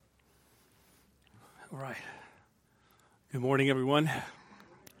All right. Good morning, everyone.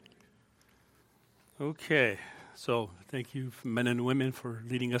 Okay, so thank you, men and women, for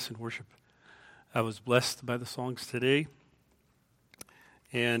leading us in worship. I was blessed by the songs today,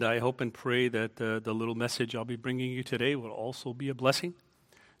 and I hope and pray that the little message I'll be bringing you today will also be a blessing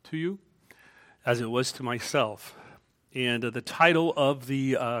to you, as it was to myself. And the title of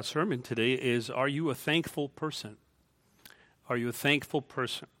the sermon today is, Are You a Thankful Person? Are you a thankful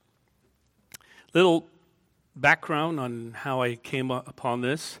person? Little background on how I came upon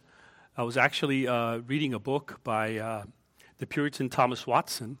this. I was actually reading a book by the Puritan Thomas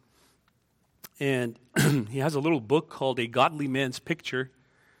Watson, and he has a little book called A Godly Man's Picture,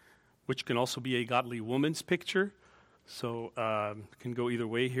 which can also be a godly woman's picture, so it can go either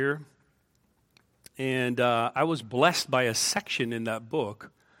way here. And I was blessed by a section in that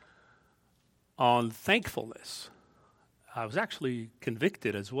book on thankfulness. I was actually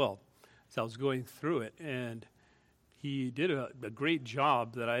convicted as well as I was going through it, and he did a great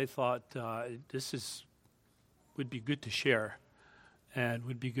job that I thought would be good to share and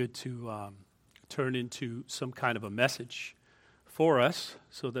would be good to turn into some kind of a message for us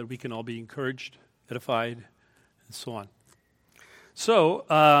so that we can all be encouraged, edified, and so on. So,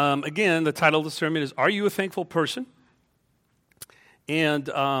 again, the title of the sermon is, Are You a Thankful Person? And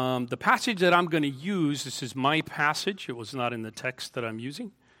the passage that I'm going to use, this is my passage. It was not in the text that I'm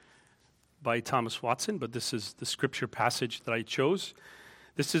using by Thomas Watson, but this is the scripture passage that I chose.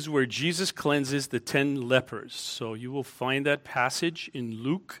 This is where Jesus cleanses the 10 lepers. So you will find that passage in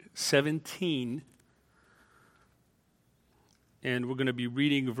Luke 17. And we're going to be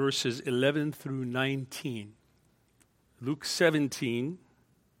reading verses 11 through 19. Luke 17,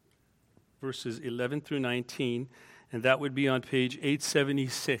 verses 11 through 19. And that would be on page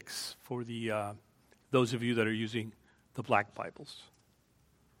 876 for those of you that are using the Black Bibles.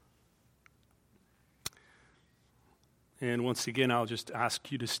 And once again, I'll just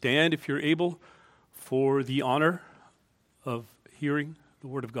ask you to stand, if you're able, for the honor of hearing the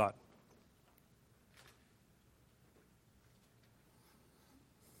Word of God.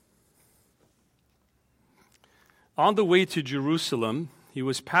 On the way to Jerusalem, he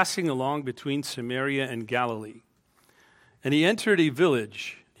was passing along between Samaria and Galilee. And he entered a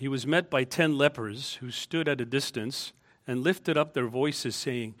village. He was met by 10 lepers who stood at a distance and lifted up their voices,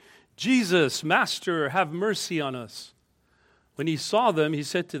 saying, Jesus, Master, have mercy on us. When he saw them, he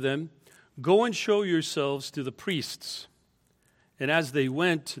said to them, Go and show yourselves to the priests. And as they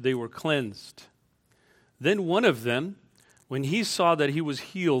went, they were cleansed. Then one of them, when he saw that he was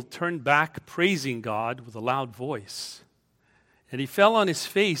healed, turned back, praising God with a loud voice. And he fell on his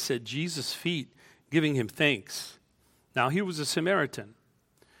face at Jesus' feet, giving him thanks. Now he was a Samaritan.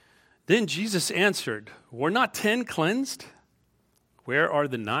 Then Jesus answered, Were not 10 cleansed? Where are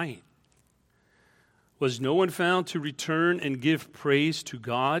the 9? Was no one found to return and give praise to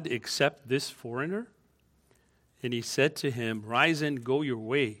God except this foreigner? And he said to him, Rise and go your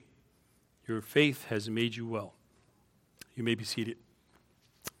way. Your faith has made you well. You may be seated.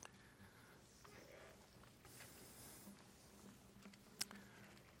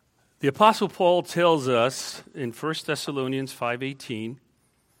 The Apostle Paul tells us in 1 Thessalonians 5:18,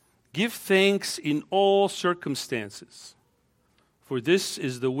 Give thanks in all circumstances, for this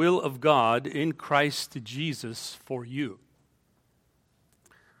is the will of God in Christ Jesus for you.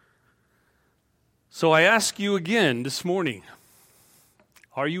 So I ask you again this morning,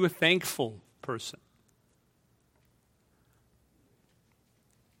 are you a thankful person?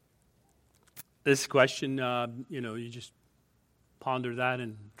 This question, you just ponder that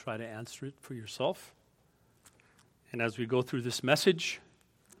and try to answer it for yourself. And as we go through this message,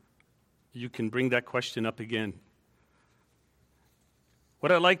 you can bring that question up again.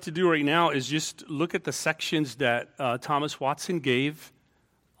 What I'd like to do right now is just look at the sections that Thomas Watson gave.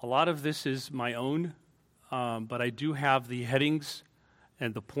 A lot of this is my own, but I do have the headings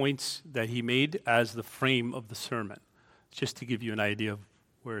and the points that he made as the frame of the sermon, just to give you an idea of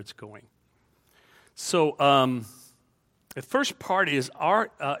where it's going. So the first part is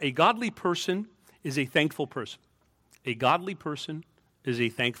a godly person is a thankful person. A godly person is a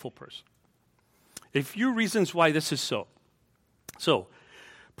thankful person. A few reasons why this is so. So,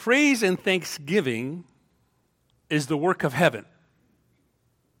 praise and thanksgiving is the work of heaven.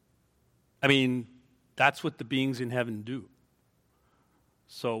 I mean, that's what the beings in heaven do.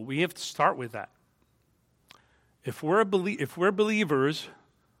 So we have to start with that. If we're believers,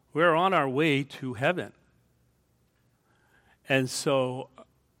 we're on our way to heaven. And so,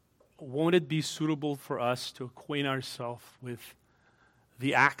 won't it be suitable for us to acquaint ourselves with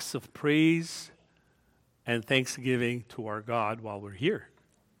the acts of praise and thanksgiving to our God while we're here?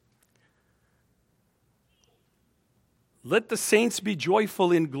 Let the saints be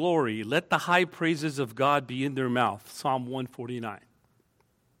joyful in glory. Let the high praises of God be in their mouth. Psalm 149.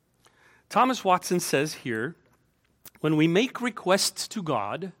 Thomas Watson says here, when we make requests to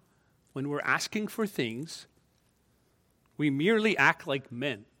God, when we're asking for things, we merely act like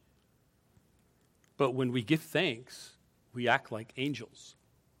men. But when we give thanks, we act like angels.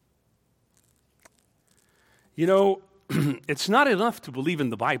 You know, it's not enough to believe in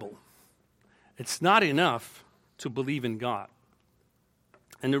the Bible. It's not enough to believe in God.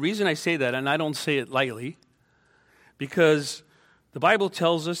 And the reason I say that, and I don't say it lightly, because the Bible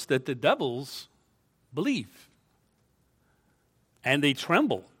tells us that the devils believe and they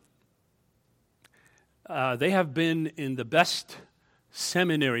tremble. They have been in the best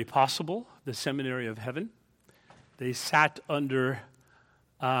seminary possible, the seminary of heaven. They sat under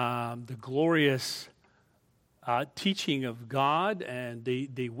the glorious teaching of God, and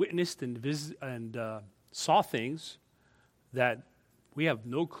they witnessed and saw things that we have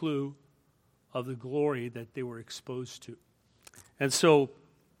no clue of the glory that they were exposed to. And so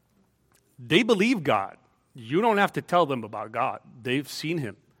they believe God. You don't have to tell them about God. They've seen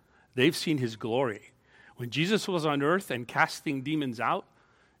him. They've seen his glory. When Jesus was on earth and casting demons out,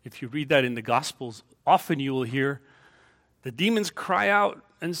 if you read that in the Gospels, often you will hear the demons cry out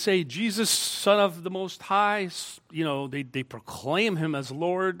and say, Jesus, Son of the Most High. You know, they proclaim him as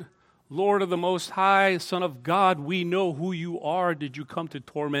Lord, Lord of the Most High, Son of God. We know who you are. Did you come to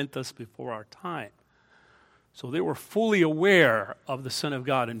torment us before our time? So they were fully aware of the Son of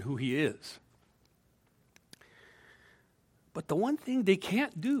God and who he is. But the one thing they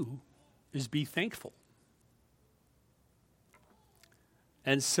can't do is be thankful.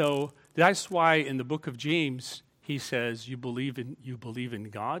 And so that's why in the book of James, he says, you believe in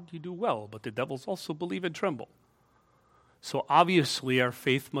God, you do well, but the devils also believe and tremble. So obviously our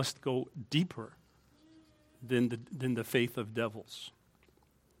faith must go deeper than the faith of devils.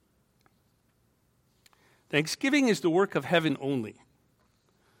 Thanksgiving is the work of heaven only.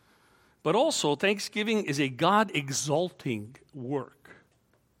 But also, thanksgiving is a God-exalting work.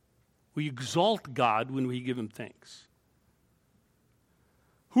 We exalt God when we give him thanks.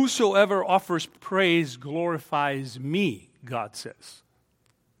 Whosoever offers praise glorifies me, God says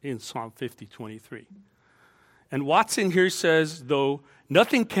in Psalm 50:23. And Watson here says, though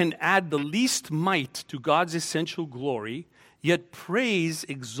nothing can add the least mite to God's essential glory, yet praise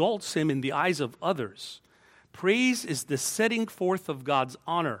exalts him in the eyes of others. Praise is the setting forth of God's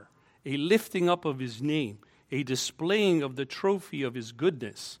honor, a lifting up of his name, a displaying of the trophy of his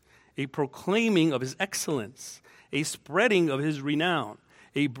goodness, a proclaiming of his excellence, a spreading of his renown,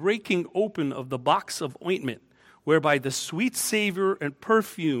 a breaking open of the box of ointment, whereby the sweet savor and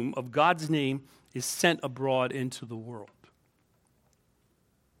perfume of God's name is sent abroad into the world.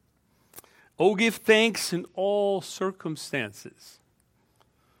 Oh, give thanks in all circumstances,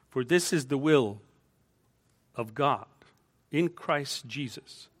 for this is the will of God in Christ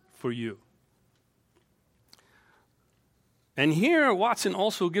Jesus for you. And here Watson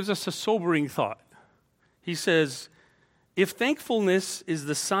also gives us a sobering thought. He says, if thankfulness is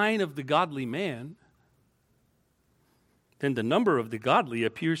the sign of the godly man, then the number of the godly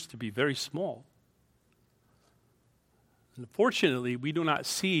appears to be very small. Unfortunately, we do not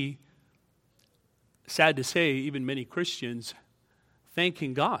see, sad to say, even many Christians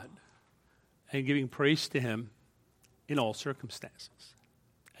thanking God and giving praise to him in all circumstances.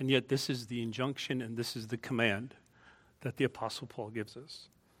 And yet this is the injunction and this is the command that the Apostle Paul gives us.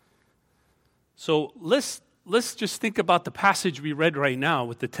 So let's just think about the passage we read right now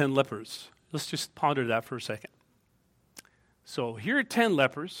with the 10 lepers. Let's just ponder that for a second. So here are 10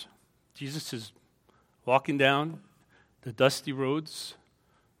 lepers. Jesus is walking down the dusty roads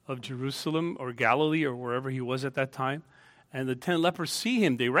of Jerusalem or Galilee or wherever he was at that time. And the 10 lepers see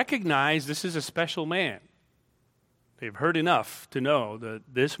him. They recognize this is a special man. They've heard enough to know that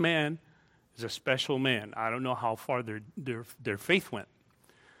this man is a special man. I don't know how far their faith went,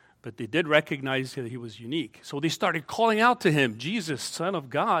 but they did recognize that he was unique. So they started calling out to him, Jesus, Son of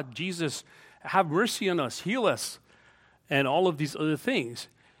God, Jesus, have mercy on us, heal us, and all of these other things.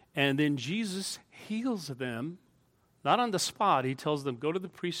 And then Jesus heals them, not on the spot. He tells them, go to the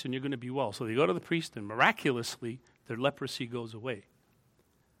priest and you're going to be well. So they go to the priest and miraculously their leprosy goes away.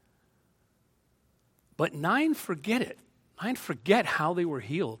 But 9 forget it. 9 forget how they were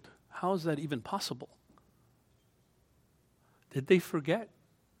healed. How is that even possible? Did they forget?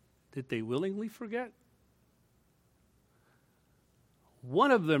 Did they willingly forget? One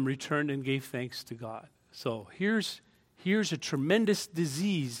of them returned and gave thanks to God. So here's a tremendous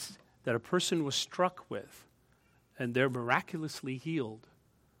disease that a person was struck with, and they're miraculously healed.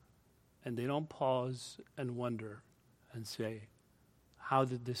 And they don't pause and wonder, and say, how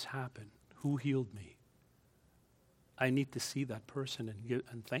did this happen? Who healed me? I need to see that person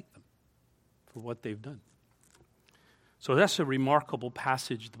and thank them for what they've done. So that's a remarkable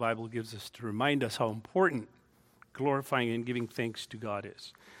passage the Bible gives us to remind us how important glorifying and giving thanks to God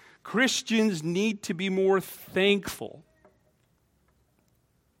is. Christians need to be more thankful.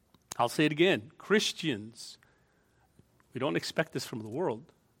 I'll say it again. Christians, we don't expect this from the world.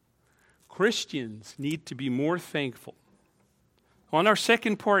 Christians need to be more thankful. On our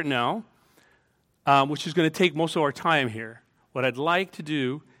second part now, which is going to take most of our time here, what I'd like to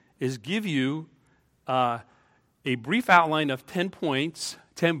do is give you a brief outline of 10 points,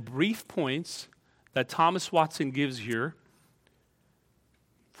 10 brief points that Thomas Watson gives here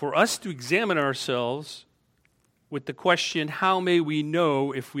for us to examine ourselves with the question, how may we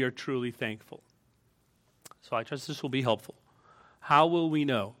know if we are truly thankful? So I trust this will be helpful. How will we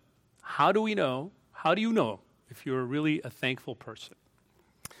know? How do we know? How do you know if you're really a thankful person?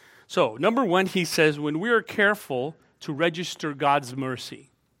 So, number one, he says, when we are careful to register God's mercy.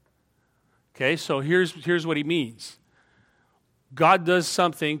 Okay, so here's what he means. God does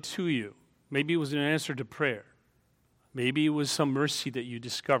something to you. Maybe it was an answer to prayer. Maybe it was some mercy that you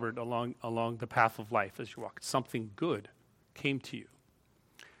discovered along the path of life as you walked. Something good came to you.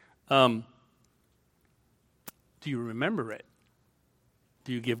 Do you remember it?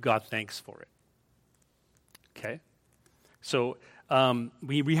 Do you give God thanks for it? Okay. So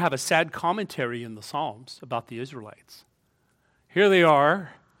we have a sad commentary in the Psalms about the Israelites. Here they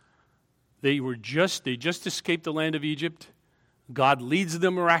are. They just escaped the land of Egypt. God leads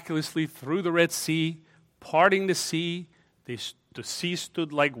them miraculously through the Red Sea, parting the sea. The sea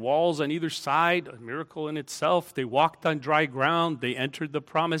stood like walls on either side, a miracle in itself. They walked on dry ground. They entered the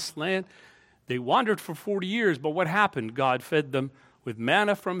promised land. They wandered for 40 years, but what happened? God fed them with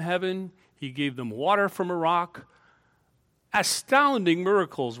manna from heaven. He gave them water from a rock. Astounding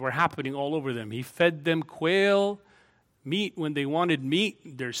miracles were happening all over them. He fed them quail, meat when they wanted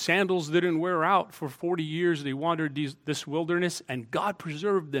meat. Their sandals didn't wear out for 40 years. They wandered this wilderness, and God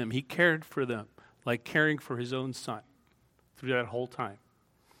preserved them. He cared for them like caring for his own son through that whole time.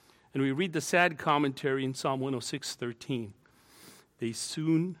 And we read the sad commentary in Psalm 106:13. They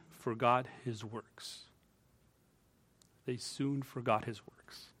soon forgot his works. They soon forgot his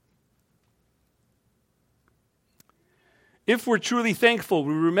works. If we're truly thankful,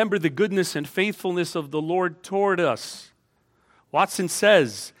 we remember the goodness and faithfulness of the Lord toward us. Watson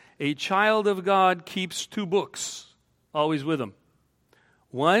says, a child of God keeps 2 books always with him.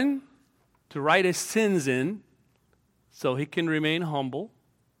 One, to write his sins in so he can remain humble.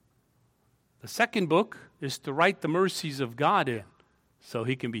 The second book is to write the mercies of God in so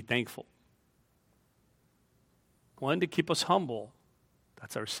he can be thankful. One, to keep us humble.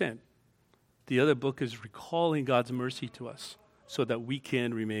 That's our sin. The other book is recalling God's mercy to us so that we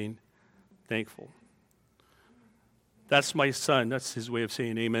can remain thankful. That's my son. That's his way of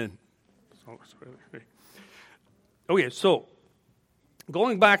saying amen. Okay, so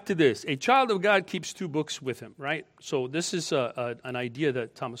going back to this, a child of God keeps 2 books with him, right? So this is an idea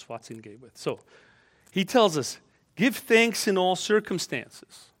that Thomas Watson gave with. So he tells us, give thanks in all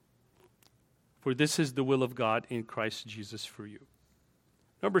circumstances, for this is the will of God in Christ Jesus for you.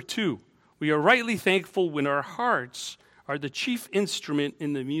 Number 2, we are rightly thankful when our hearts are the chief instrument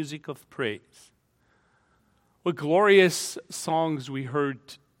in the music of praise. What glorious songs we heard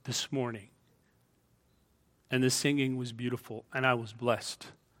this morning. And the singing was beautiful, and I was blessed.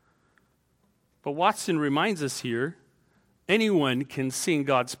 But Watson reminds us here, anyone can sing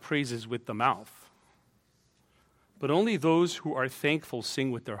God's praises with the mouth. But only those who are thankful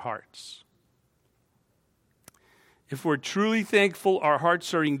sing with their hearts. If we're truly thankful, our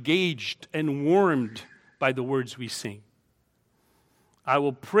hearts are engaged and warmed by the words we sing. I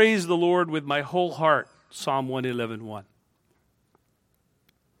will praise the Lord with my whole heart, Psalm 111:1.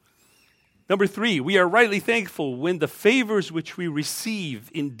 Number 3, we are rightly thankful when the favors which we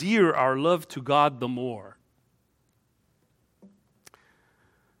receive endear our love to God the more.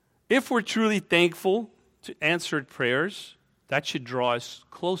 If we're truly thankful to answered prayers, that should draw us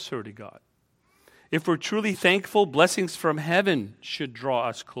closer to God. If we're truly thankful, blessings from heaven should draw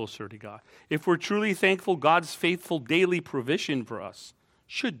us closer to God. If we're truly thankful, God's faithful daily provision for us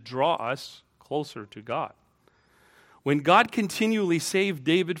should draw us closer to God. When God continually saved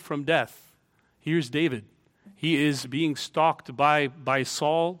David from death, here's David. He is being stalked by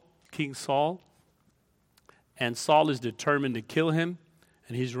Saul, King Saul, and Saul is determined to kill him,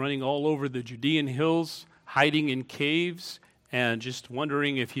 and he's running all over the Judean hills, hiding in caves, and just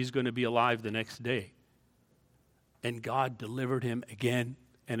wondering if he's going to be alive the next day. And God delivered him again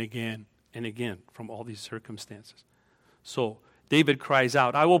and again and again from all these circumstances. So David cries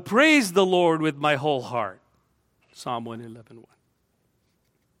out, I will praise the Lord with my whole heart. Psalm 111:1.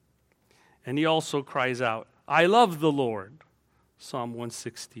 And he also cries out, I love the Lord. Psalm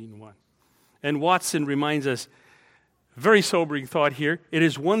 116:1. And Watson reminds us, very sobering thought here, it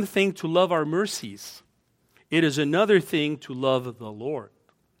is one thing to love our mercies. It is another thing to love the Lord.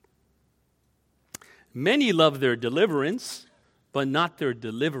 Many love their deliverance, but not their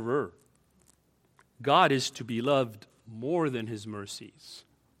deliverer. God is to be loved more than his mercies.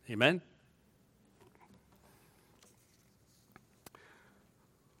 Amen?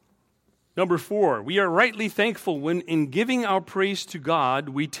 Number 4, we are rightly thankful when in giving our praise to God,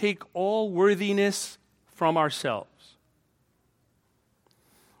 we take all worthiness from ourselves.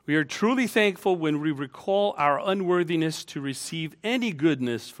 We are truly thankful when we recall our unworthiness to receive any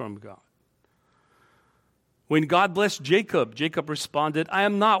goodness from God. When God blessed Jacob, Jacob responded, I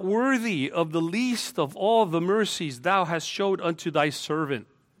am not worthy of the least of all the mercies thou hast showed unto thy servant.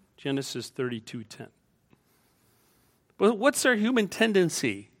 Genesis 32:10. But what's our human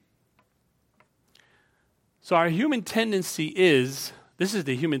tendency? So our human tendency is, this is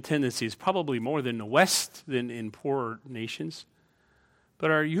the human tendency, it's probably more than the West than in poorer nations.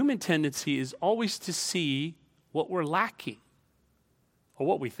 But our human tendency is always to see what we're lacking or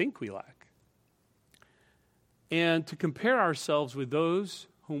what we think we lack. And to compare ourselves with those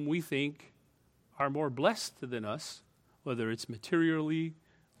whom we think are more blessed than us, whether it's materially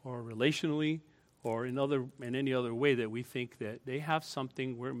or relationally or in any other way that we think that they have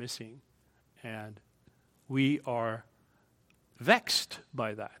something we're missing. And we are vexed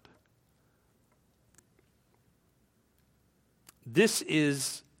by that. This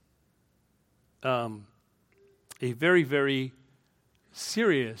is a very, very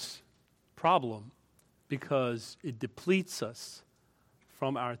serious problem because it depletes us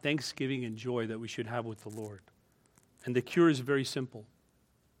from our thanksgiving and joy that we should have with the Lord. And the cure is very simple.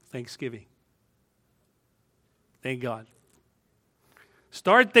 Thanksgiving. Thank God.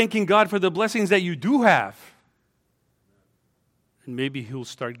 Start thanking God for the blessings that you do have. And maybe he'll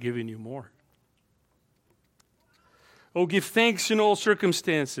start giving you more. Oh, give thanks in all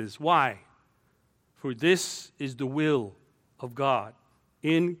circumstances. Why? For this is the will of God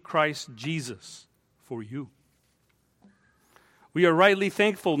in Christ Jesus for you. We are rightly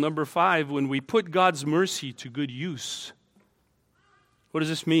thankful, number 5, when we put God's mercy to good use. What does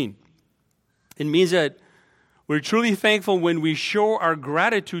this mean? It means that we're truly thankful when we show our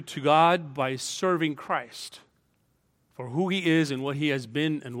gratitude to God by serving Christ for who he is and what he has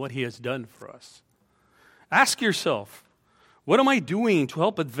been and what he has done for us. Ask yourself, what am I doing to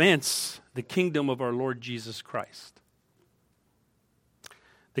help advance the kingdom of our Lord Jesus Christ?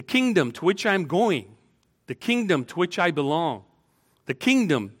 The kingdom to which I'm going, the kingdom to which I belong, the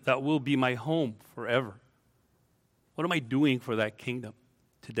kingdom that will be my home forever. What am I doing for that kingdom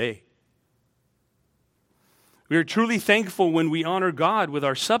today? We are truly thankful when we honor God with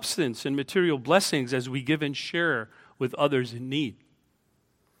our substance and material blessings as we give and share with others in need.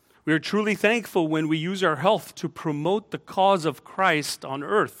 We are truly thankful when we use our health to promote the cause of Christ on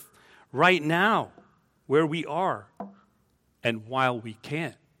earth right now, where we are, and while we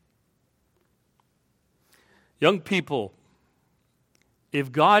can. Young people,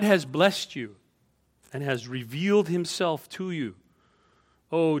 if God has blessed you and has revealed himself to you,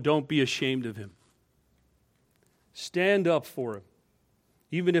 oh, don't be ashamed of him. Stand up for him.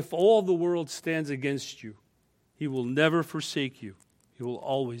 Even if all the world stands against you, he will never forsake you. He will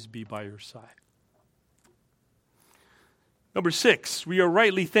always be by your side. Number 6, we are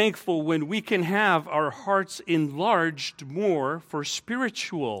rightly thankful when we can have our hearts enlarged more for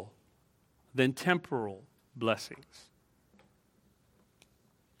spiritual than temporal blessings.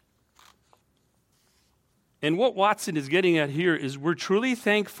 And what Watson is getting at here is we're truly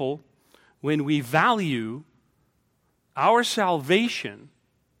thankful when we value our salvation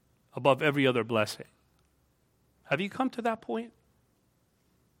above every other blessing. Have you come to that point?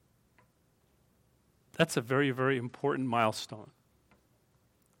 That's a very, very important milestone.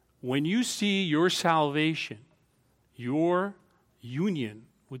 When you see your salvation, your union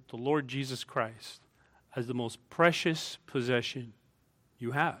with the Lord Jesus Christ as the most precious possession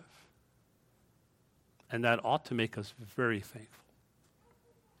you have. And that ought to make us very thankful.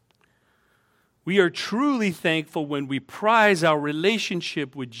 We are truly thankful when we prize our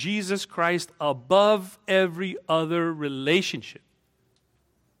relationship with Jesus Christ above every other relationship.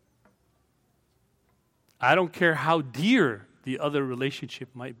 I don't care how dear the other relationship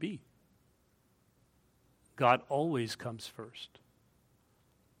might be. God always comes first.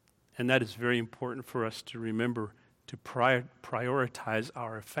 And that is very important for us to remember to prioritize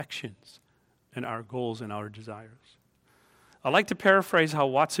our affections and our goals and our desires. I like to paraphrase how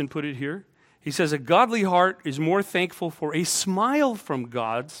Watson put it here. He says, a godly heart is more thankful for a smile from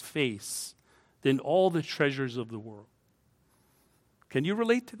God's face than all the treasures of the world. Can you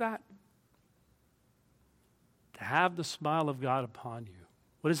relate to that? To have the smile of God upon you.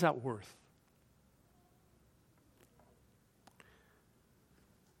 What is that worth?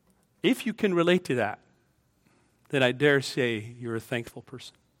 If you can relate to that, then I dare say you're a thankful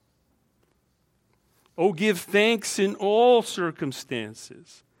person. Oh, give thanks in all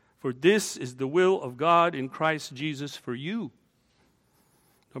circumstances, for this is the will of God in Christ Jesus for you.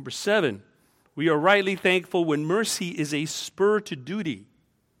 Number 7, we are rightly thankful when mercy is a spur to duty.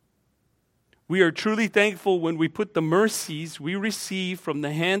 We are truly thankful when we put the mercies we receive from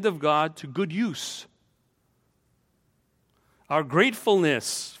the hand of God to good use. Our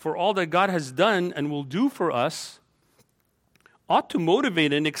gratefulness for all that God has done and will do for us ought to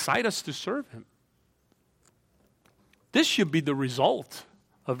motivate and excite us to serve Him. This should be the result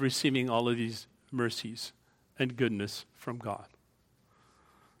of receiving all of these mercies and goodness from God.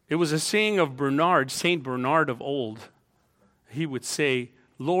 It was a saying of Bernard, Saint Bernard of old. He would say,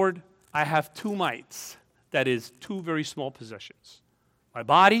 Lord, I have 2 mites, that is, 2 very small possessions, my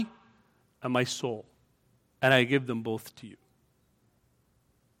body and my soul, and I give them both to you.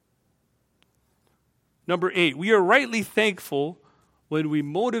 Number 8, we are rightly thankful when we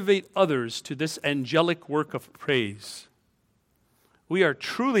motivate others to this angelic work of praise. We are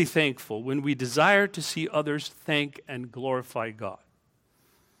truly thankful when we desire to see others thank and glorify God.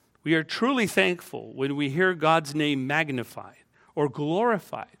 We are truly thankful when we hear God's name magnified or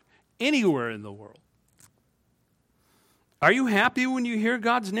glorified anywhere in the world. Are you happy when you hear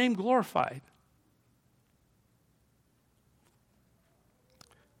God's name glorified?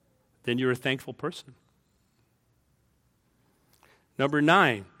 Then you're a thankful person. Number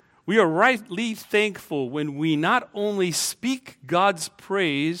 9, we are rightly thankful when we not only speak God's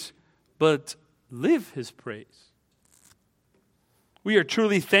praise, but live His praise. We are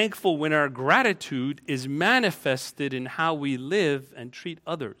truly thankful when our gratitude is manifested in how we live and treat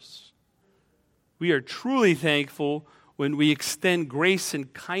others. We are truly thankful when we extend grace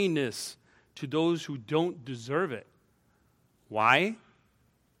and kindness to those who don't deserve it. Why?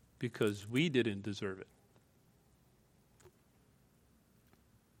 Because we didn't deserve it.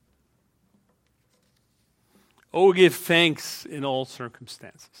 Oh, give thanks in all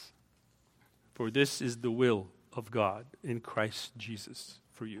circumstances, for this is the will of God in Christ Jesus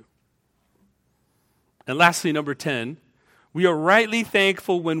for you. And lastly, number 10, we are rightly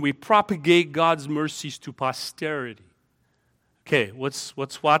thankful when we propagate God's mercies to posterity. Okay,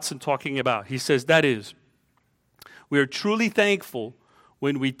 what's Watson talking about? He says that is, we are truly thankful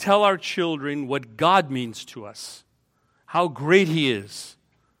when we tell our children what God means to us, how great He is,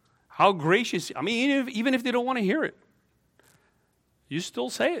 how gracious. I mean, even if they don't want to hear it, you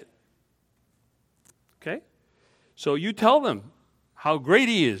still say it. Okay? So you tell them how great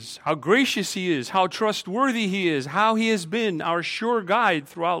He is, how gracious He is, how trustworthy He is, how He has been our sure guide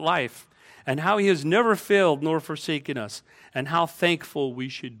throughout life, and how He has never failed nor forsaken us, and how thankful we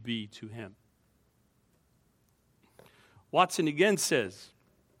should be to Him. Watson again says,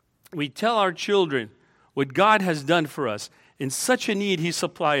 we tell our children what God has done for us. In such a need He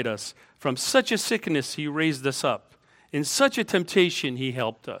supplied us. From such a sickness He raised us up. In such a temptation He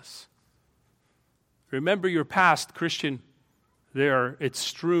helped us. Remember your past, Christian. It's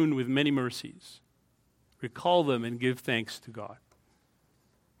strewn with many mercies. Recall them and give thanks to God.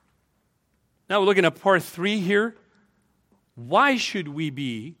 Now we're looking at part 3 here. Why should we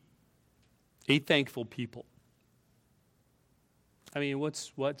be a thankful people? I mean, what's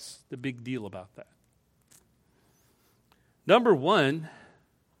the big deal about that? Number 1,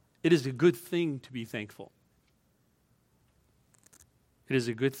 it is a good thing to be thankful. It is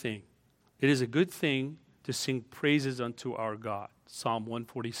a good thing. It is a good thing to sing praises unto our God. Psalm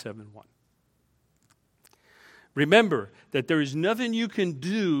 147:1. Remember that there is nothing you can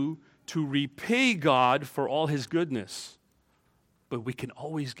do to repay God for all His goodness, but we can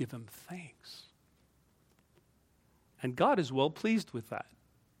always give Him thanks. And God is well pleased with that.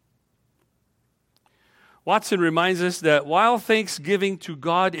 Watson reminds us that while thanksgiving to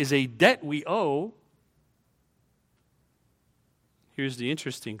God is a debt we owe, here's the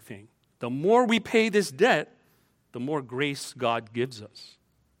interesting thing. The more we pay this debt, the more grace God gives us.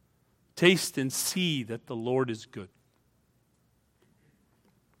 Taste and see that the Lord is good.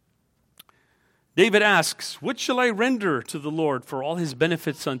 David asks, what shall I render to the Lord for all His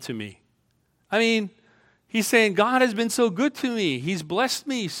benefits unto me? I mean, he's saying, God has been so good to me. He's blessed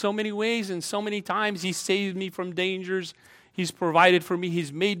me so many ways and so many times. He's saved me from dangers. He's provided for me.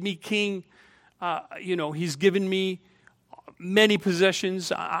 He's made me king. He's given me many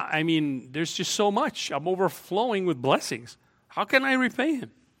possessions. I mean, there's just so much. I'm overflowing with blessings. How can I repay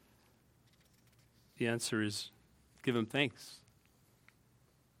him? The answer is give him thanks.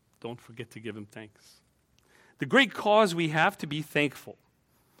 Don't forget to give him thanks. The great cause we have to be thankful.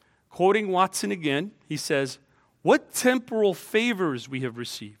 Quoting Watson again, he says, "What temporal favors we have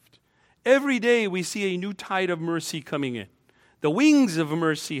received. Every day we see a new tide of mercy coming in. The wings of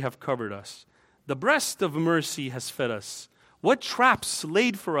mercy have covered us. The breast of mercy has fed us. What traps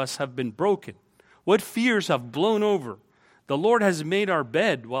laid for us have been broken. What fears have blown over. The Lord has made our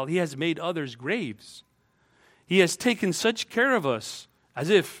bed while he has made others graves. He has taken such care of us as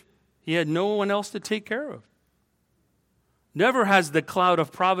if he had no one else to take care of. Never has the cloud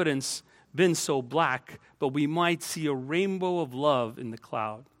of providence been so black, but we might see a rainbow of love in the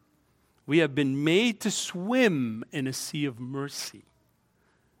cloud. We have been made to swim in a sea of mercy.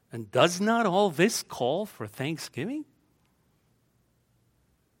 And does not all this call for thanksgiving?"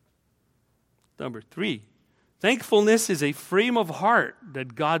 Number 3, thankfulness is a frame of heart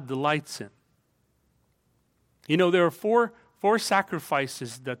that God delights in. You know, there are four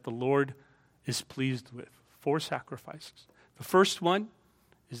sacrifices that the Lord is pleased with. 4 sacrifices. The first one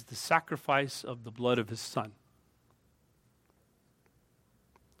is the sacrifice of the blood of his Son.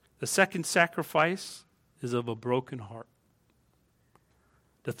 The second sacrifice is of a broken heart.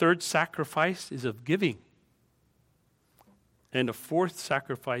 The third sacrifice is of giving. And the fourth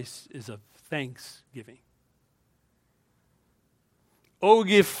sacrifice is of thanksgiving. Oh,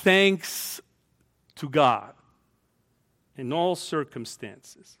 give thanks to God in all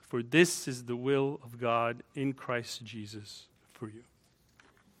circumstances, for this is the will of God in Christ Jesus for you.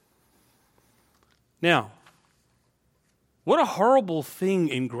 Now, what a horrible thing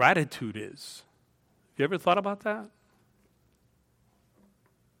ingratitude is. Have you ever thought about that?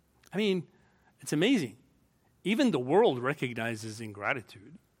 I mean, it's amazing. Even the world recognizes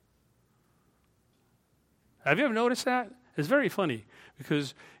ingratitude. Have you ever noticed that? It's very funny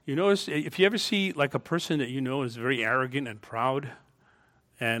because you notice if you ever see like a person that you know is very arrogant and proud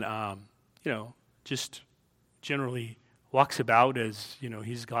and, just generally walks about as,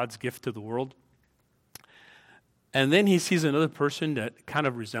 he's God's gift to the world. And then he sees another person that kind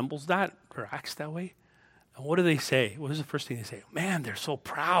of resembles that or acts that way. And what do they say? What is the first thing they say? Man, they're so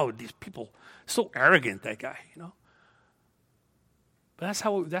proud. These people, so arrogant, that guy, But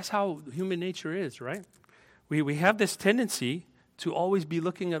that's how human nature is, right? We have this tendency to always be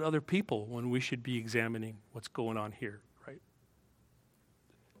looking at other people when we should be examining what's going on here, right?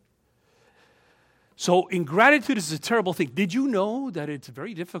 So ingratitude is a terrible thing. Did you know that it's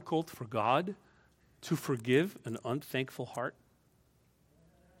very difficult for God to forgive an unthankful heart?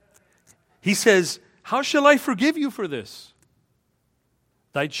 He says, "How shall I forgive you for this?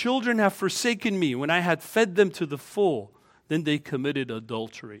 Thy children have forsaken me when I had fed them to the full. Then they committed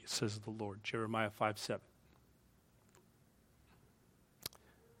adultery," says the Lord. Jeremiah 5:7.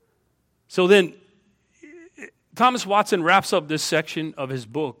 So then, Thomas Watson wraps up this section of his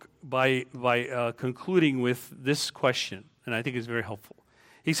book by concluding with this question, and I think it's very helpful.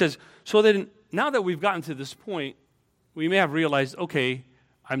 He says, so then, now that we've gotten to this point, we may have realized, okay,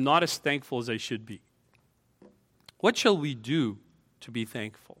 I'm not as thankful as I should be. What shall we do to be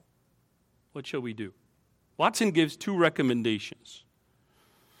thankful? What shall we do? Watson gives 2 recommendations.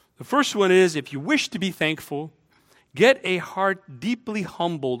 The first one is, if you wish to be thankful, get a heart deeply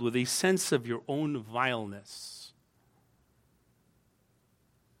humbled with a sense of your own vileness.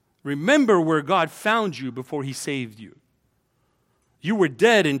 Remember where God found you before he saved you. You were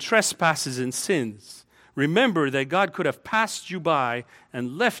dead in trespasses and sins. Remember that God could have passed you by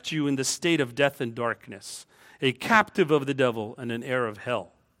and left you in the state of death and darkness, a captive of the devil and an heir of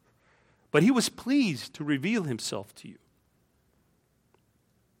hell. But he was pleased to reveal himself to you.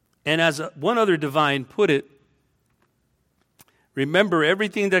 And as one other divine put it, remember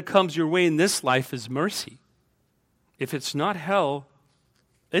everything that comes your way in this life is mercy. If it's not hell,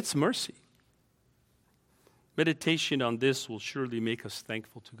 it's mercy. Meditation on this will surely make us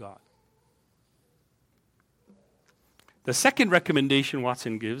thankful to God. The second recommendation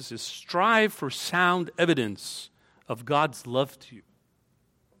Watson gives is strive for sound evidence of God's love to you.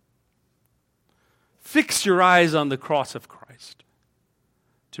 Fix your eyes on the cross of Christ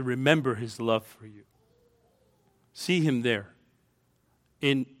to remember his love for you. See him there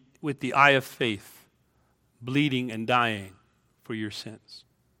with the eye of faith, bleeding and dying for your sins.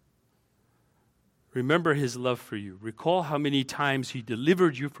 Remember his love for you. Recall how many times he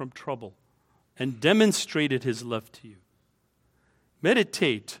delivered you from trouble and demonstrated his love to you.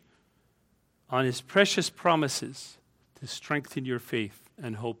 Meditate on his precious promises to strengthen your faith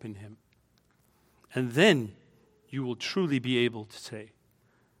and hope in him. And then you will truly be able to say,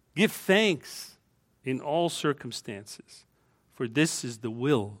 give thanks in all circumstances, for this is the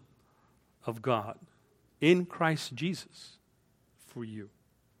will of God in Christ Jesus for you.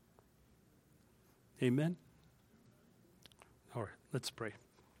 Amen? All right, let's pray.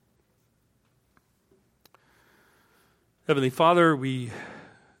 Heavenly Father, we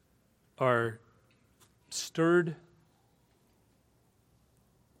are stirred,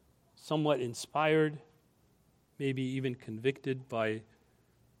 somewhat inspired, maybe even convicted by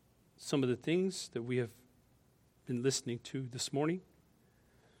some of the things that we have been listening to this morning.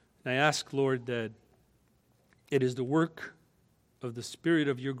 And I ask, Lord, that it is the work of the Spirit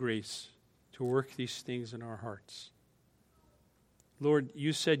of your grace to work these things in our hearts. Lord,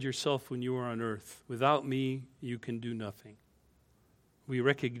 you said yourself when you were on earth, without me, you can do nothing. We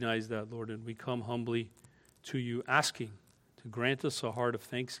recognize that, Lord, and we come humbly to you, asking to grant us a heart of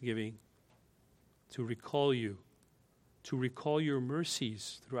thanksgiving, to recall you, to recall your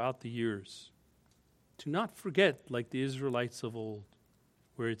mercies throughout the years, to not forget like the Israelites of old,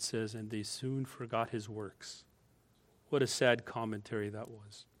 where it says, and they soon forgot his works. What a sad commentary that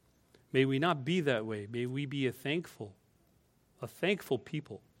was. May we not be that way. May we be a thankful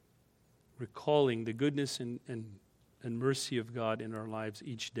people, recalling the goodness and mercy of God in our lives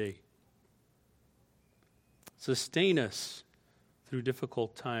each day. Sustain us through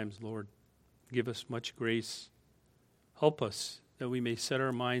difficult times, Lord. Give us much grace. Help us that we may set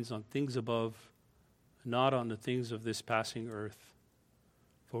our minds on things above, not on the things of this passing earth.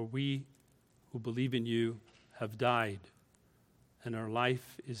 For we who believe in you have died, and our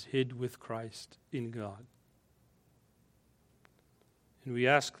life is hid with Christ in God. And we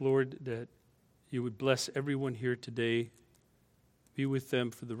ask, Lord, that you would bless everyone here today, be with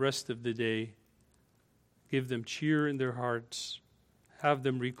them for the rest of the day, give them cheer in their hearts, have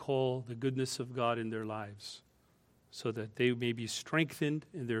them recall the goodness of God in their lives, so that they may be strengthened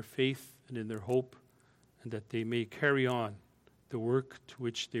in their faith and in their hope, and that they may carry on the work to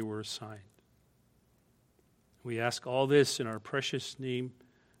which they were assigned. We ask all this in our precious name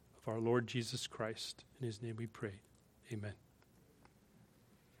of our Lord Jesus Christ. In his name we pray. Amen.